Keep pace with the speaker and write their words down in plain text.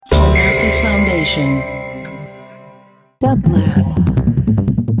Analysis Foundation.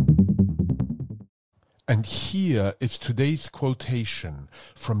 And here is today's quotation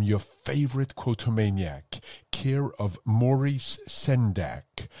from your favorite quotomaniac, care of Maurice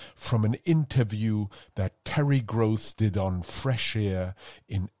Sendak, from an interview that Terry Gross did on Fresh Air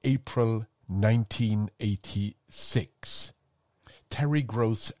in April 1986. Terry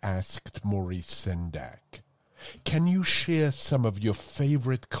Gross asked Maurice Sendak, "Can you share some of your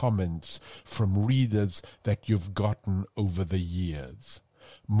favorite comments from readers that you've gotten over the years?"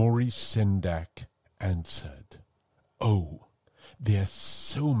 Maurice Sendak answered, "Oh, there's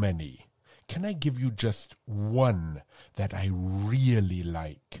so many. Can I give you just one that I really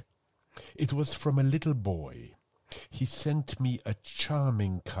like?" It was from a little boy. He sent me a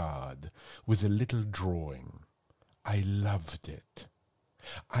charming card with a little drawing. I loved it.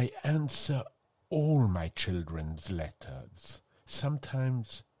 I answer all my children's letters,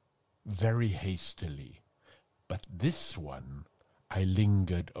 sometimes very hastily, but this one I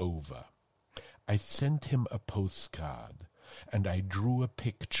lingered over. I sent him a postcard, and I drew a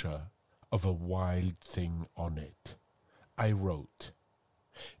picture of a wild thing on it. I wrote,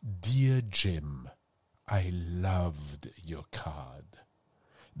 "Dear Jim, I loved your card."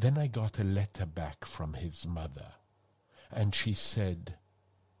 Then I got a letter back from his mother, and she said,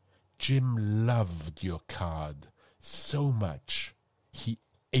 "Jim loved your card so much he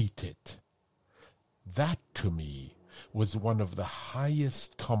ate it." That to me was one of the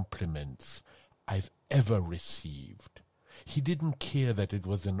highest compliments I've ever received. He didn't care that it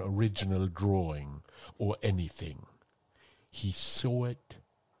was an original drawing or anything. He saw it,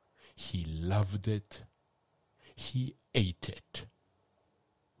 he loved it, he ate it.